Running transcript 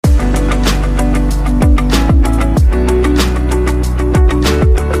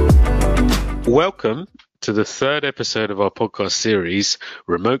Welcome to the third episode of our podcast series,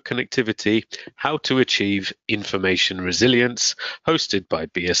 Remote Connectivity, How to Achieve Information Resilience, hosted by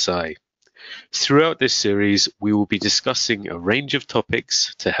BSI. Throughout this series, we will be discussing a range of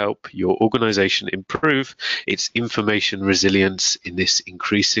topics to help your organization improve its information resilience in this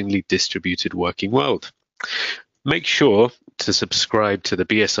increasingly distributed working world. Make sure to subscribe to the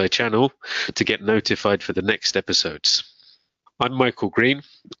BSI channel to get notified for the next episodes. I'm Michael Green,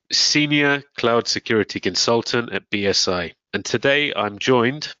 Senior Cloud Security Consultant at BSI, and today I'm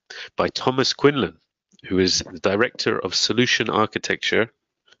joined by Thomas Quinlan, who is the Director of Solution Architecture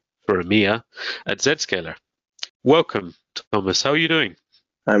for EMEA at Zscaler. Welcome, Thomas. How are you doing?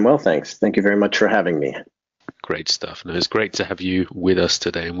 I'm well, thanks. Thank you very much for having me. Great stuff. No, it's great to have you with us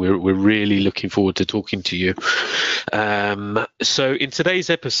today, and we're really looking forward to talking to you. So in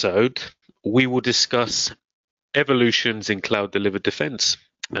today's episode, we will discuss evolutions in cloud-delivered defense.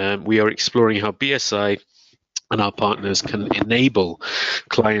 We are exploring how BSI and our partners can enable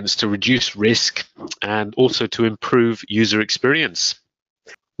clients to reduce risk and also to improve user experience.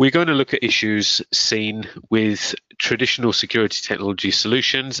 We're going to look at issues seen with traditional security technology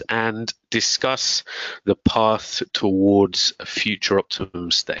solutions and discuss the path towards a future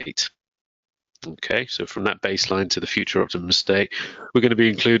optimum state. Okay, so from that baseline to the future optimum state, we're going to be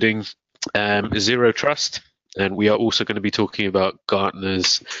including zero trust. And we are also going to be talking about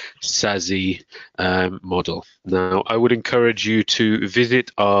Gartner's SASE model. Now, I would encourage you to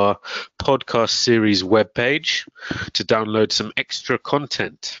visit our podcast series webpage to download some extra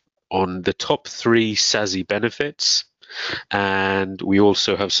content on the top 3 SASE benefits. And we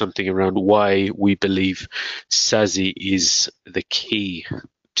also have something around why we believe SASE is the key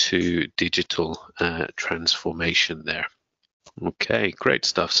to digital transformation there. Okay, great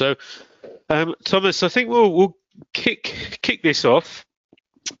stuff. So, Thomas, I think we'll kick this off,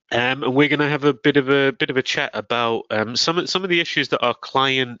 and we're going to have a bit of a chat about some of the issues that our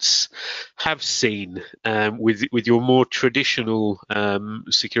clients have seen with your more traditional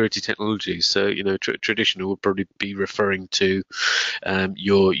security technologies. So, you know, traditional would probably be referring to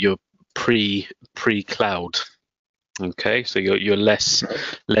your pre-cloud. Okay, so your less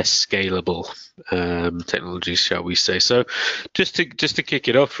scalable technologies, shall we say? So, just to kick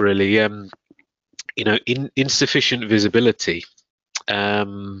it off, really, you know, insufficient visibility.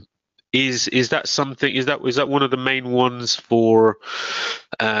 Is that something? Is that one of the main ones for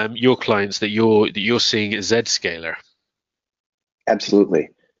your clients that you're seeing at Zscaler? Absolutely.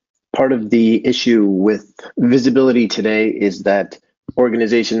 Part of the issue with visibility today is that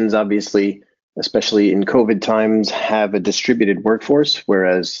organizations, obviously, especially in COVID times, have a distributed workforce,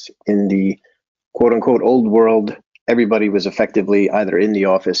 whereas in the quote-unquote old world, everybody was effectively either in the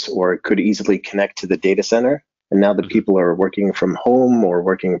office or could easily connect to the data center. And now that people are working from home or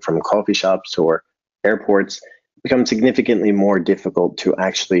working from coffee shops or airports, it becomes significantly more difficult to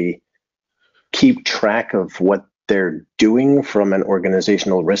actually keep track of what they're doing from an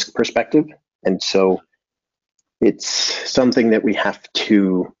organizational risk perspective. And so it's something that we have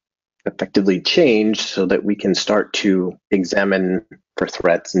to effectively change so that we can start to examine for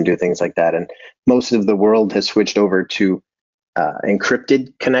threats and do things like that. And most of the world has switched over to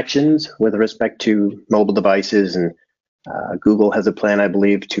encrypted connections with respect to mobile devices, and Google has a plan, I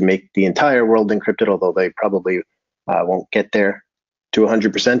believe, to make the entire world encrypted, although they probably won't get there to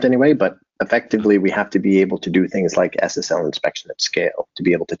 100% anyway. But effectively, we have to be able to do things like SSL inspection at scale to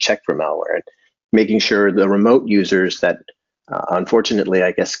be able to check for malware, and making sure the remote users that unfortunately,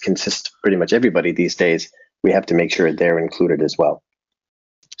 I guess, consist of pretty much everybody these days, we have to make sure they're included as well.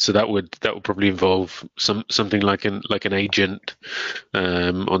 So that would probably involve something like an agent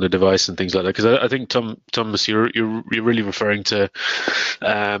on the device and things like that. Because I think Thomas, you're really referring to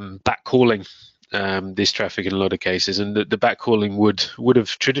backcalling this traffic in a lot of cases, and the backcalling would have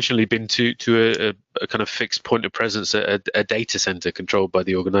traditionally been to a kind of fixed point of presence at a data center controlled by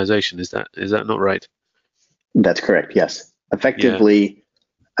the organization. Is that not right? That's correct. Yes. Effectively,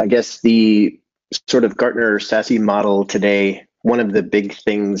 I guess the sort of Gartner SASE model today, one of the big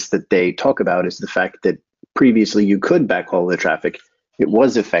things that they talk about is the fact that previously you could backhaul the traffic. It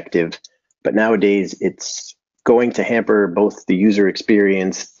was effective, but nowadays it's going to hamper both the user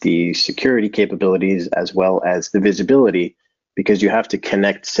experience, the security capabilities, as well as the visibility, because you have to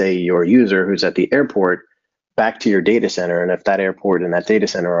connect, say, your user who's at the airport back to your data center. And if that airport and that data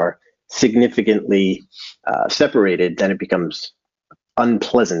center are significantly separated, then it becomes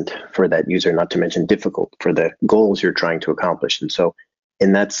unpleasant for that user, not to mention difficult for the goals you're trying to accomplish. And so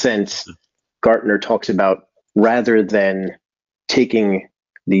in that sense, Gartner talks about, rather than taking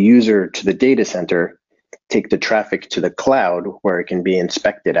the user to the data center, take the traffic to the cloud where it can be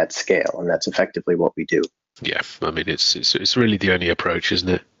inspected at scale. And that's effectively what we do. Yeah, I mean, it's really the only approach, isn't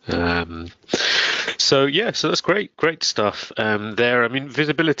it? So that's great stuff there. I mean,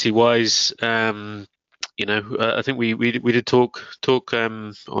 visibility wise, I think we did talk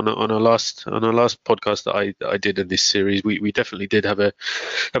on our last podcast that I did in this series. We definitely did have a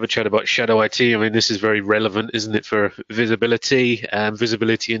chat about shadow IT. I mean, this is very relevant, isn't it, for visibility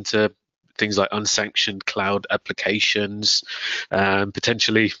into things like unsanctioned cloud applications,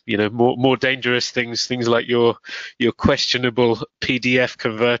 potentially, more dangerous things like your questionable PDF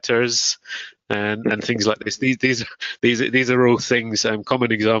converters and things like this. These are all things,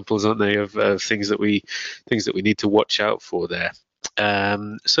 common examples, aren't they, of things that we need to watch out for there.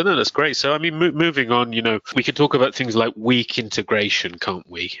 So no, that's great. So I mean, moving on, we can talk about things like weak integration, can't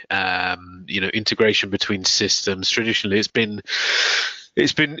we? Integration between systems. Traditionally, it's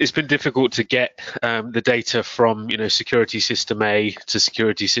been difficult to get the data from security system A to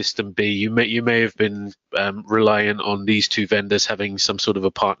security system B. You may have been reliant on these two vendors having some sort of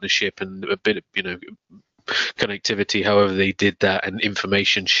a partnership and a bit of connectivity, however they did that, and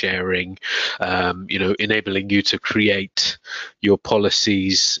information sharing, enabling you to create your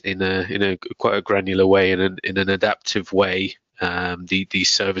policies in a quite a granular way and in an adaptive way. These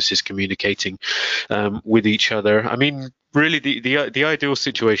services communicating with each other. I mean, really, the ideal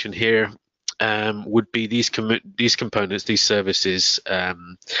situation here would be these components, these services,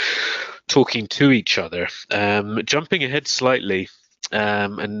 talking to each other. Jumping ahead slightly,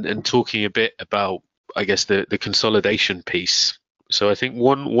 and talking a bit about, I guess, the consolidation piece. So I think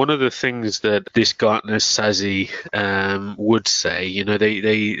one of the things that this Gartner SASE would say,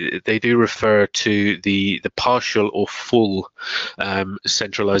 they do refer to the partial or full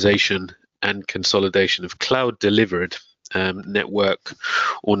centralization and consolidation of cloud delivered network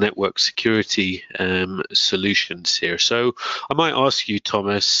or network security solutions here. So I might ask you,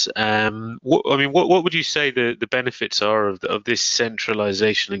 Thomas, what would you say the benefits are of this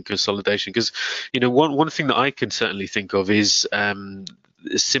centralization and consolidation? Because one thing that I can certainly think of is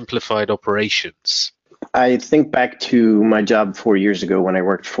simplified operations. I think back to my job 4 years ago when I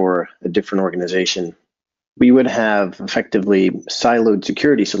worked for a different organization. We would have effectively siloed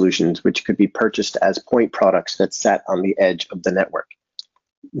security solutions, which could be purchased as point products that sat on the edge of the network.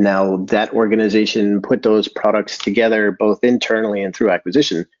 Now, that organization put those products together both internally and through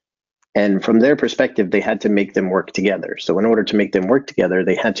acquisition. And from their perspective, they had to make them work together. So in order to make them work together,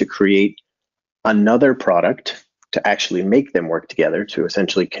 they had to create another product to actually make them work together, to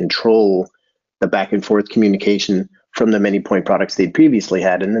essentially control the back and forth communication from the many point products they'd previously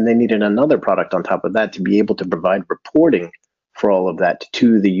had. And then they needed another product on top of that to be able to provide reporting for all of that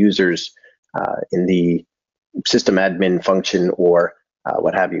to the users in the system admin function or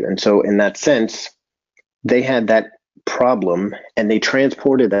what have you. And so in that sense, they had that problem and they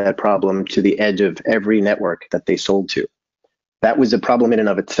transported that problem to the edge of every network that they sold to. That was a problem in and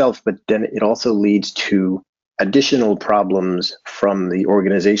of itself, but then it also leads to additional problems from the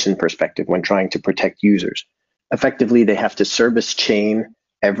organization perspective when trying to protect users. Effectively, they have to service chain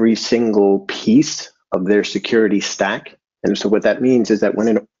every single piece of their security stack. And so what that means is that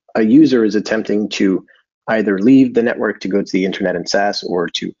when a user is attempting to either leave the network to go to the internet and SaaS or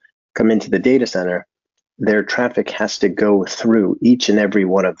to come into the data center, their traffic has to go through each and every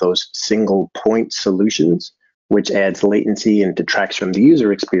one of those single point solutions, which adds latency and detracts from the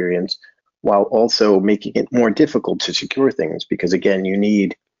user experience, while also making it more difficult to secure things, because again, you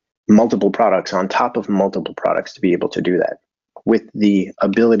need multiple products on top of multiple products to be able to do that. With the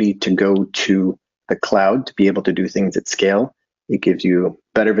ability to go to the cloud to be able to do things at scale, it gives you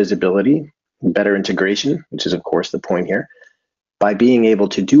better visibility, better integration, which is of course the point here. By being able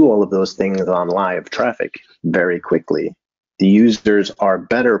to do all of those things on live traffic very quickly, the users are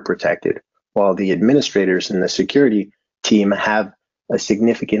better protected, while the administrators and the security team have a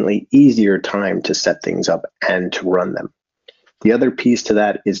significantly easier time to set things up and to run them. The other piece to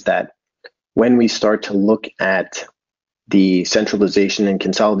that is that when we start to look at the centralization and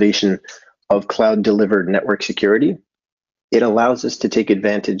consolidation of cloud delivered network security, it allows us to take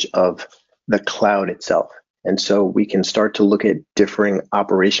advantage of the cloud itself. And so we can start to look at differing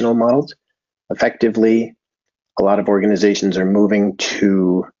operational models. Effectively, a lot of organizations are moving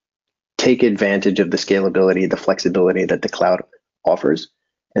to take advantage of the scalability, the flexibility that the cloud offers.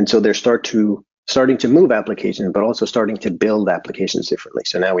 And so they're starting to move applications, but also starting to build applications differently.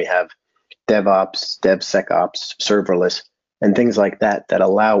 So now we have DevOps, DevSecOps, serverless, and things like that that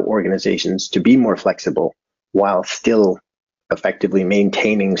allow organizations to be more flexible while still effectively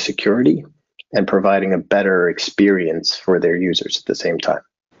maintaining security and providing a better experience for their users at the same time.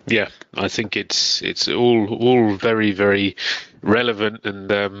 Yeah, I think it's all very very relevant and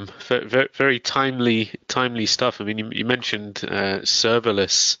very, very timely stuff. I mean, you mentioned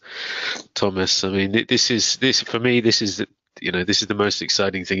serverless, Thomas. I mean, this for me. This is this is the most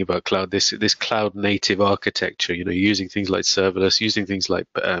exciting thing about cloud. This cloud native architecture. Using things like serverless, using things like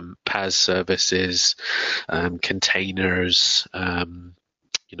PaaS services, containers.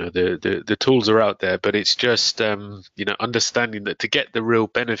 The tools are out there, but it's just understanding that to get the real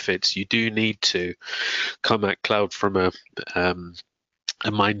benefits, you do need to come at cloud from a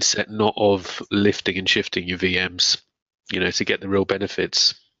mindset not of lifting and shifting your VMs, to get the real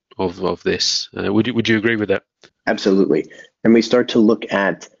benefits of this. Would you agree with that? Absolutely. And we start to look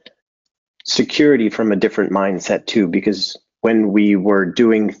at security from a different mindset too, because when we were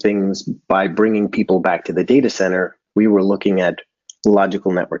doing things by bringing people back to the data center, we were looking at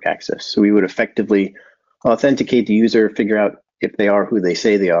logical network access. So we would effectively authenticate the user, figure out if they are who they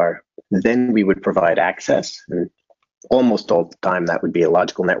say they are. Then we would provide access, and almost all the time that would be a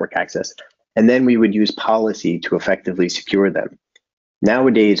logical network access. And then we would use policy to effectively secure them.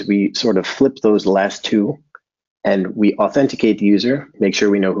 Nowadays, we sort of flip those last two, and we authenticate the user, make sure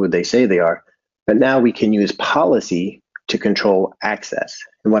we know who they say they are. But now we can use policy to control access.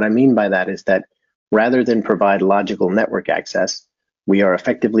 And what I mean by that is that rather than provide logical network access, we are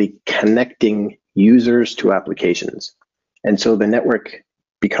effectively connecting users to applications. And so the network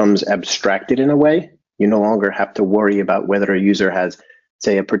becomes abstracted in a way. You no longer have to worry about whether a user has,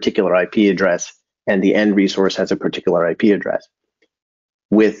 say, a particular IP address and the end resource has a particular IP address.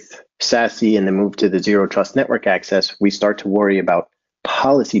 With SASE and the move to the zero trust network access, we start to worry about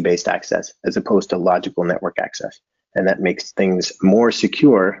policy-based access as opposed to logical network access. And that makes things more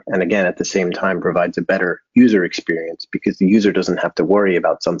secure, and again, at the same time, provides a better user experience because the user doesn't have to worry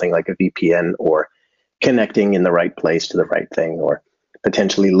about something like a VPN or connecting in the right place to the right thing, or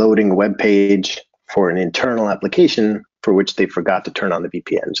potentially loading a web page for an internal application for which they forgot to turn on the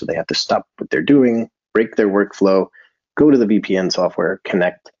VPN. So they have to stop what they're doing, break their workflow, go to the VPN software,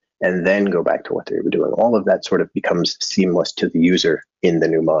 connect, and then go back to what they were doing. All of that sort of becomes seamless to the user in the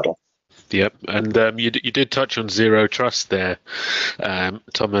new model. Yep, and you did touch on zero trust there,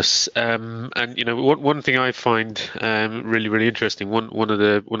 Thomas. And one thing I find really interesting. One of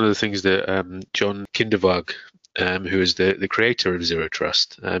the things that John Kindervag, who is the creator of Zero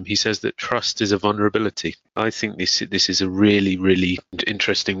Trust, he says that trust is a vulnerability. I think this is a really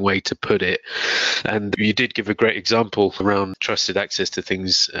interesting way to put it. And you did give a great example around trusted access to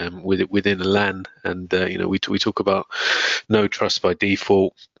things within a LAN. And we talk about no trust by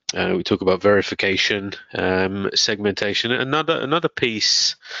default. We talk about verification, segmentation. Another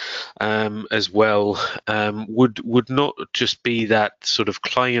piece as well would not just be that sort of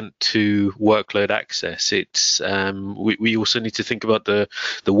client to workload access. It's we also need to think about the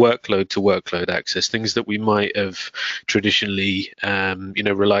workload to workload access, things that we might have traditionally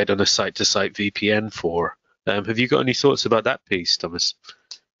relied on a site to site VPN for. Have you got any thoughts about that piece, Thomas?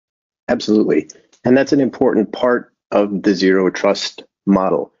 Absolutely, and that's an important part of the zero trust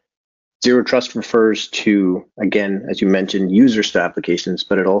model. Zero trust refers to, again, as you mentioned, users to applications,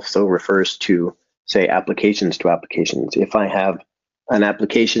 but it also refers to, say, applications to applications. If I have an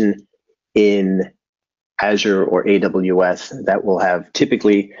application in Azure or AWS that will have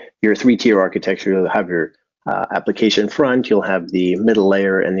typically your three-tier architecture, you'll have your application front, you'll have the middle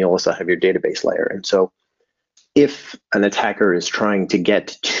layer, and you'll also have your database layer. And so if an attacker is trying to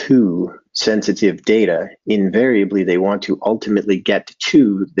get to sensitive data, invariably they want to ultimately get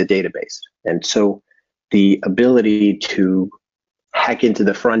to the database. And so the ability to hack into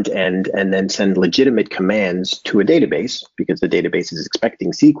the front end and then send legitimate commands to a database, because the database is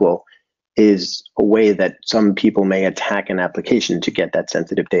expecting SQL, is a way that some people may attack an application to get that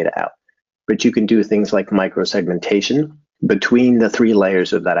sensitive data out. But you can do things like microsegmentation between the three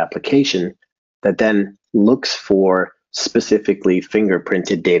layers of that application that then looks for specifically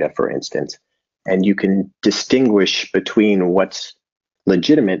fingerprinted data, for instance. And you can distinguish between what's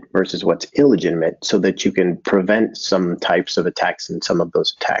legitimate versus what's illegitimate so that you can prevent some types of attacks and some of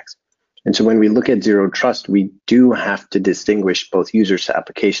those attacks. And so when we look at zero trust, we do have to distinguish both users to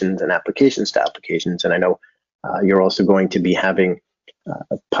applications and applications to applications. And I know you're also going to be having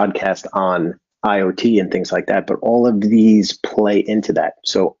a podcast on IoT and things like that, but all of these play into that.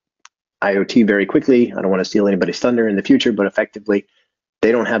 So IoT, very quickly, I don't want to steal anybody's thunder in the future, but effectively,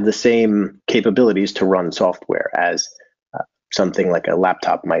 they don't have the same capabilities to run software as something like a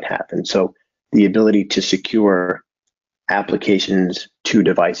laptop might have. And so the ability to secure applications to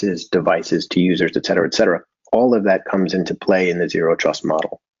devices to users, et cetera, all of that comes into play in the zero trust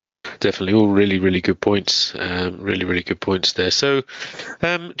model. Definitely, all really, really good points. Really, really good points there. So,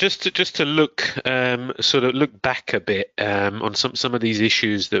 just to look sort of look back a bit on some of these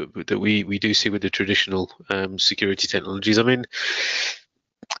issues that we do see with the traditional security technologies. I mean,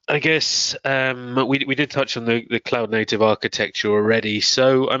 I guess we did touch on the cloud native architecture already.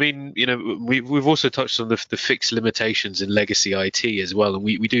 So I mean, we've also touched on the fixed limitations in legacy IT as well. And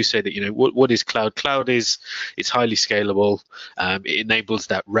we do say that what is cloud? Cloud is it's highly scalable. It enables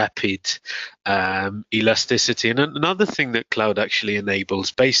that rapid elasticity. And another thing that cloud actually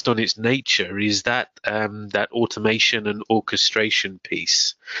enables, based on its nature, is that automation and orchestration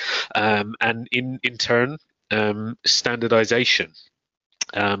piece, and in turn standardization.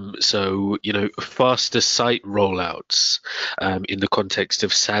 So, faster site rollouts in the context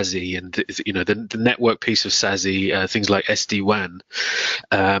of SASE and, the network piece of SASE, things like SD-WAN,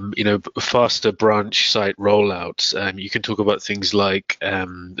 faster branch site rollouts. You can talk about things like,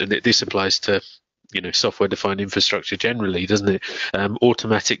 and this applies to, software-defined infrastructure generally, doesn't it?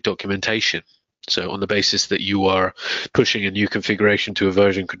 Automatic documentation. So on the basis that you are pushing a new configuration to a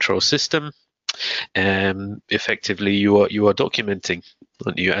version control system, effectively you are documenting,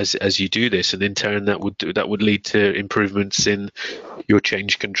 aren't you, as you do this, and in turn that would lead to improvements in your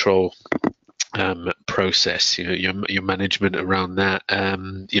change control process, your management around that.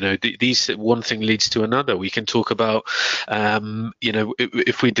 These one thing leads to another. We can talk about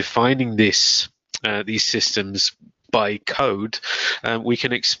if we're defining these systems by code, we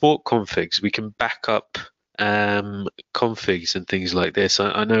can export configs, we can back up configs and things like this.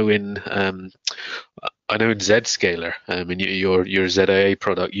 I know in Zscaler, in your ZIA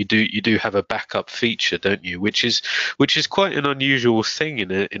product, you do have a backup feature, don't you? Which is quite an unusual thing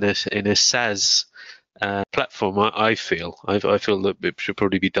in a SaaS platform. I feel that it should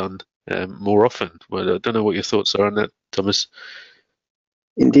probably be done more often. Well, I don't know what your thoughts are on that, Thomas.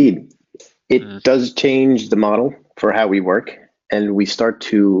 Indeed, it does change the model for how we work. And we start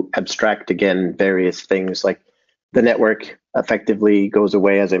to abstract again various things, like the network effectively goes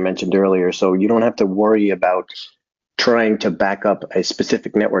away, as I mentioned earlier. So you don't have to worry about trying to back up a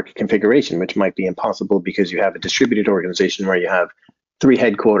specific network configuration, which might be impossible because you have a distributed organization where you have 3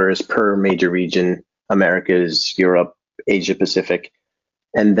 headquarters per major region: Americas, Europe, Asia Pacific.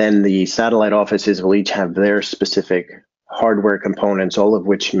 And then the satellite offices will each have their specific hardware components, all of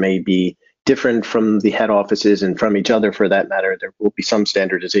which may be different from the head offices and from each other for that matter. There will be some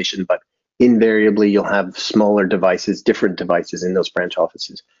standardization, but invariably you'll have smaller devices, different devices in those branch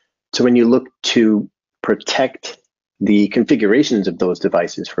offices. So when you look to protect the configurations of those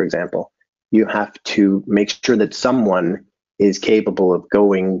devices, for example, you have to make sure that someone is capable of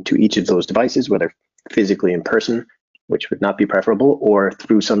going to each of those devices, whether physically in person, which would not be preferable, or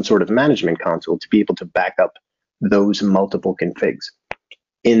through some sort of management console to be able to back up those multiple configs.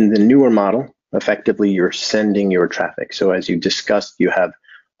 In the newer model, effectively, you're sending your traffic. So as you discussed, you have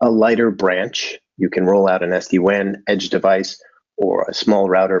a lighter branch. You can roll out an SD-WAN edge device or a small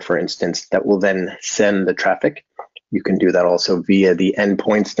router, for instance, that will then send the traffic. You can do that also via the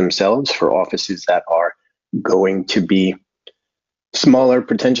endpoints themselves for offices that are going to be smaller,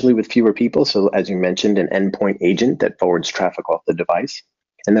 potentially with fewer people. So as you mentioned, an endpoint agent that forwards traffic off the device.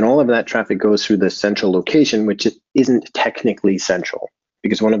 And then all of that traffic goes through the central location, which isn't technically central.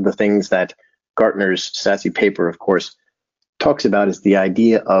 Because one of the things that Gartner's SASE paper, of course, talks about is the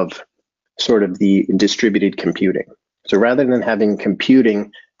idea of sort of the distributed computing. So rather than having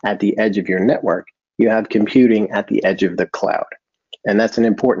computing at the edge of your network, you have computing at the edge of the cloud. And that's an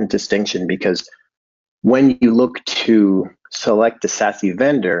important distinction, because when you look to select a SASE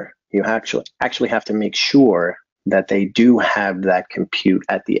vendor, you actually have to make sure that they do have that compute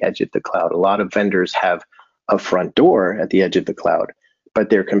at the edge of the cloud. A lot of vendors have a front door at the edge of the cloud, but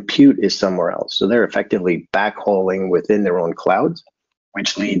their compute is somewhere else. So they're effectively backhauling within their own clouds,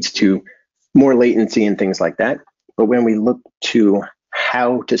 which leads to more latency and things like that. But when we look to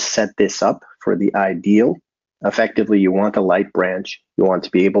how to set this up for the ideal, effectively, you want a light branch. You want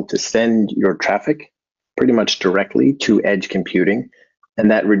to be able to send your traffic pretty much directly to edge computing,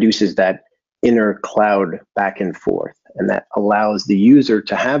 and that reduces that inner cloud back and forth. And that allows the user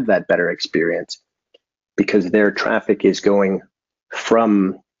to have that better experience because their traffic is going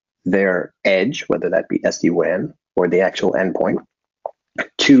from their edge, whether that be SD-WAN or the actual endpoint,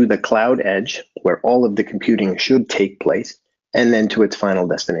 to the cloud edge where all of the computing should take place, and then to its final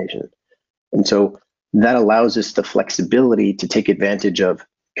destination. And so that allows us the flexibility to take advantage of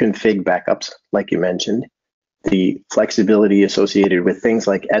config backups, like you mentioned, the flexibility associated with things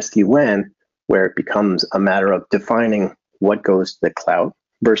like SD-WAN, where it becomes a matter of defining what goes to the cloud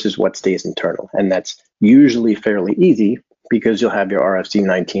versus what stays internal. And that's usually fairly easy because you'll have your RFC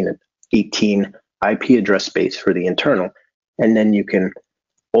 19 and 18 IP address space for the internal, and then you can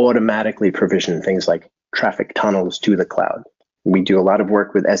automatically provision things like traffic tunnels to the cloud. We do a lot of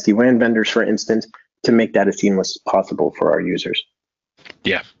work with SD-WAN vendors, for instance, to make that as seamless as possible for our users.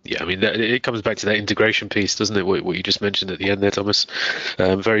 Yeah. I mean, it comes back to that integration piece, doesn't it? What you just mentioned at the end there, Thomas.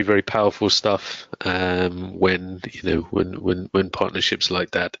 Very, very powerful stuff. When partnerships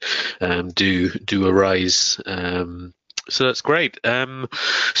like that do arise. So that's great.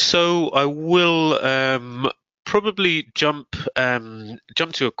 So I will probably jump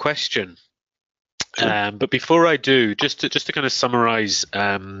to a question. Sure. But before I do, just to kind of summarize.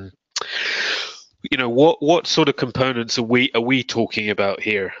 What sort of components are we talking about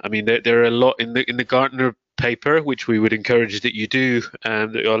here? I mean, there are a lot in the Gartner paper, which we would encourage that you do,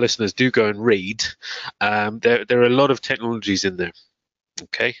 that our listeners do go and read. There are a lot of technologies in there.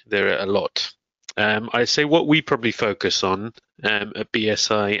 Okay, there are a lot. I say what we probably focus on at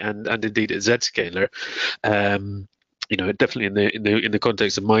BSI and indeed at Zscaler. Definitely in the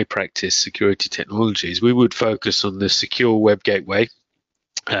context of my practice, security technologies, we would focus on the secure web gateway.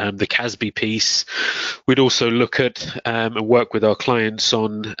 The CASB piece. We'd also look at and work with our clients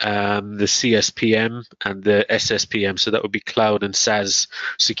on the CSPM and the SSPM. So that would be cloud and SaaS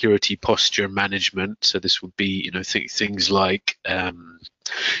security posture management. So this would be, things like,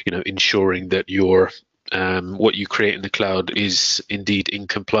 ensuring that your what you create in the cloud is indeed in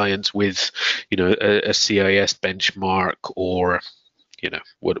compliance with, a CIS benchmark or,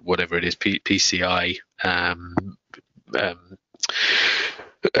 whatever it is, PCI.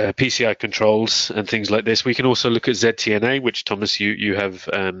 PCI controls and things like this. We can also look at ZTNA, which Thomas, you have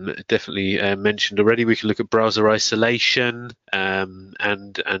definitely mentioned already. We can look at browser isolation and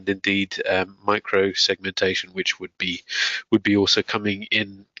indeed micro segmentation, which would be also coming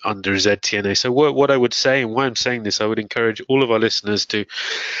in under ZTNA. So what I would say, and why I'm saying this, I would encourage all of our listeners to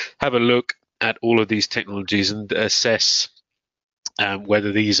have a look at all of these technologies and assess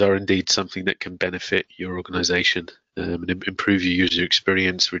whether these are indeed something that can benefit your organization and improve your user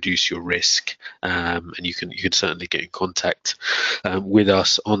experience, reduce your risk, and you can certainly get in contact with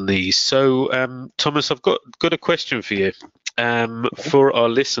us on these. So, Thomas, I've got a question for you for our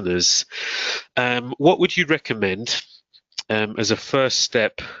listeners. What would you recommend as a first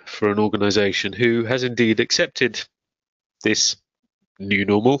step for an organization who has indeed accepted this new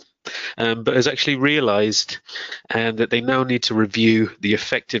normal, but has actually realized that they now need to review the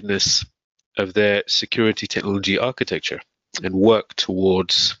effectiveness of their security technology architecture and work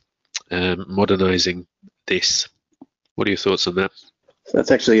towards modernizing this? What are your thoughts on that? So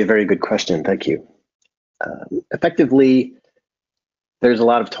that's actually a very good question. Thank you. Effectively, there's a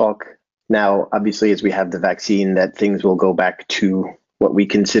lot of talk now, obviously, as we have the vaccine, that things will go back to what we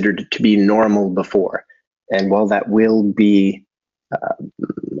considered to be normal before. And while that will be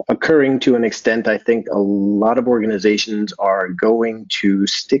occurring to an extent, I think a lot of organizations are going to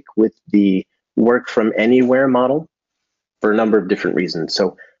stick with the work from anywhere model for a number of different reasons.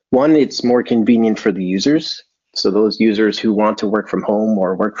 So one, it's more convenient for the users. So those users who want to work from home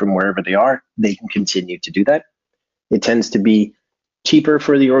or work from wherever they are, they can continue to do that. It tends to be cheaper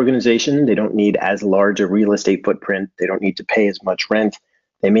for the organization. They don't need as large a real estate footprint. They don't need to pay as much rent.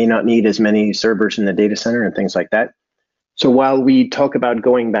 They may not need as many servers in the data center and things like that. So while we talk about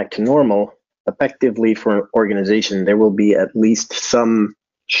going back to normal, effectively for an organization, there will be at least some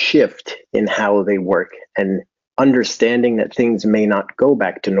shift in how they work, and understanding that things may not go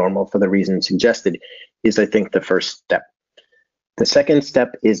back to normal for the reasons suggested is, I think, the first step. The second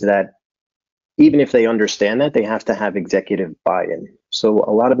step is that even if they understand that, they have to have executive buy-in. So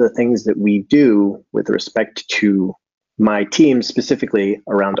a lot of the things that we do with respect to my team, specifically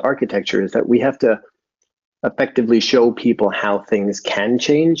around architecture, is that we have to effectively show people how things can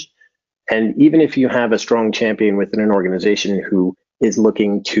change. And even if you have a strong champion within an organization who is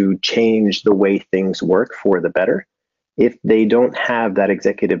looking to change the way things work for the better, if they don't have that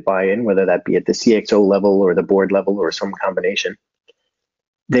executive buy-in, whether that be at the CXO level or the board level or some combination,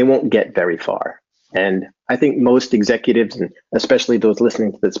 they won't get very far. And I think most executives, and especially those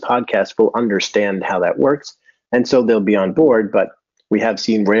listening to this podcast, will understand how that works. And so they'll be on board, but we have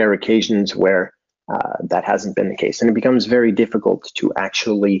seen rare occasions where that hasn't been the case. And it becomes very difficult to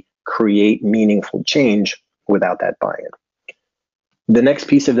actually create meaningful change without that buy-in. The next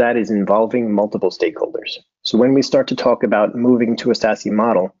piece of that is involving multiple stakeholders. So when we start to talk about moving to a SASE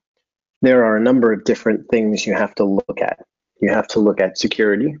model, there are a number of different things you have to look at. You have to look at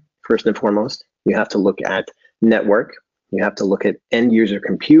security, first and foremost. You have to look at network. You have to look at end user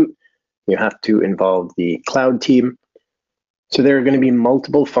compute. You have to involve the cloud team. So there are going to be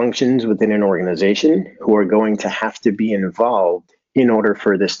multiple functions within an organization who are going to have to be involved in order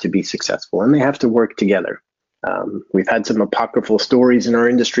for this to be successful, and they have to work together. We've had some apocryphal stories in our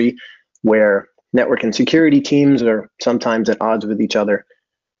industry where network and security teams are sometimes at odds with each other,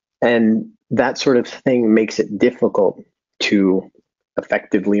 and that sort of thing makes it difficult to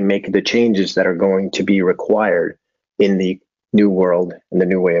effectively make the changes that are going to be required in the new world and the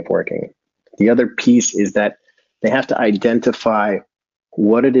new way of working. The other piece is that they have to identify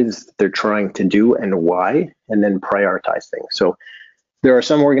what it is that they're trying to do and why, and then prioritize things. So there are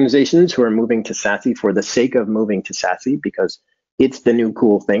some organizations who are moving to SASE for the sake of moving to SASE because it's the new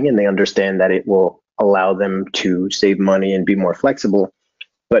cool thing and they understand that it will allow them to save money and be more flexible.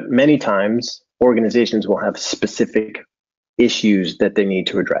 But many times organizations will have specific issues that they need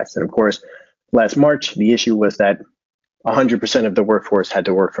to address. And of course, last March, the issue was that 100% of the workforce had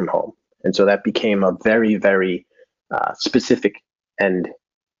to work from home. And so that became a very, very specific and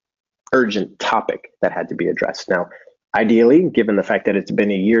urgent topic that had to be addressed. Now, ideally, given the fact that it's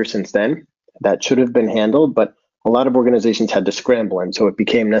been a year since then, that should have been handled, but a lot of organizations had to scramble. And so it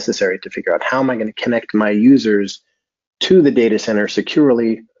became necessary to figure out, how am I going to connect my users to the data center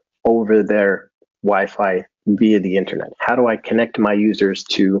securely over their Wi-Fi via the internet? How do I connect my users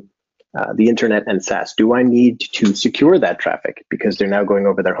to the internet and SaaS? Do I need to secure that traffic because they're now going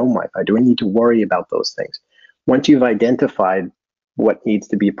over their home Wi-Fi? Do I need to worry about those things? Once you've identified what needs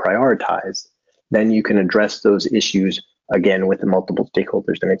to be prioritized, then you can address those issues again with the multiple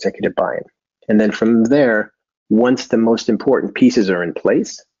stakeholders and executive buy-in. And then from there, once the most important pieces are in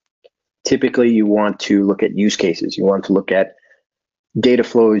place, typically you want to look at use cases. You want to look at data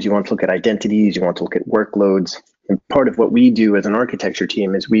flows. You want to look at identities. You want to look at workloads. And part of what we do as an architecture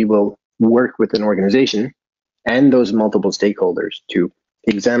team is we will work with an organization and those multiple stakeholders to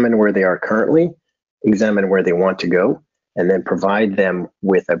examine where they are currently, examine where they want to go, and then provide them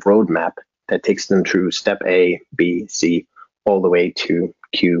with a roadmap that takes them through step A, B, C, all the way to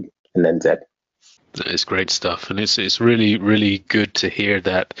Q, and then Z. It's great stuff, and it's really, really good to hear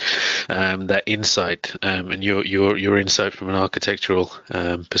that that insight and your insight from an architectural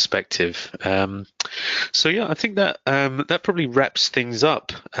perspective. So yeah, I think that that probably wraps things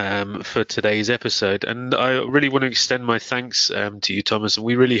up for today's episode, and I really want to extend my thanks to you, Thomas, and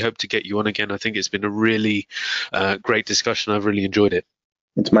we really hope to get you on again. I think it's been a really great discussion. I've really enjoyed it.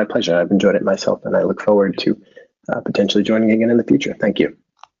 It's my pleasure. I've enjoyed it myself, and I look forward to potentially joining again in the future. Thank you.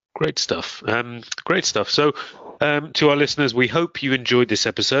 Great stuff. Great stuff. So to our listeners, we hope you enjoyed this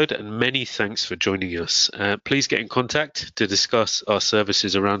episode, and many thanks for joining us. Please get in contact to discuss our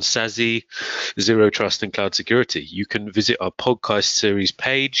services around SASE, Zero Trust, and cloud security. You can visit our podcast series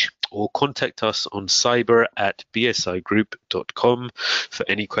page or contact us on cyber@bsigroup.com for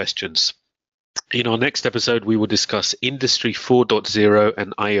any questions. In our next episode, we will discuss Industry 4.0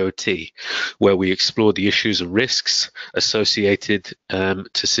 and IoT, where we explore the issues and risks associated to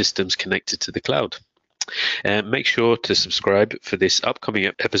systems connected to the cloud. Make sure to subscribe for this upcoming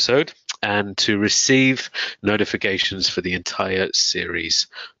episode and to receive notifications for the entire series.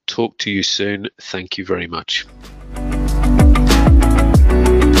 Talk to you soon. Thank you very much.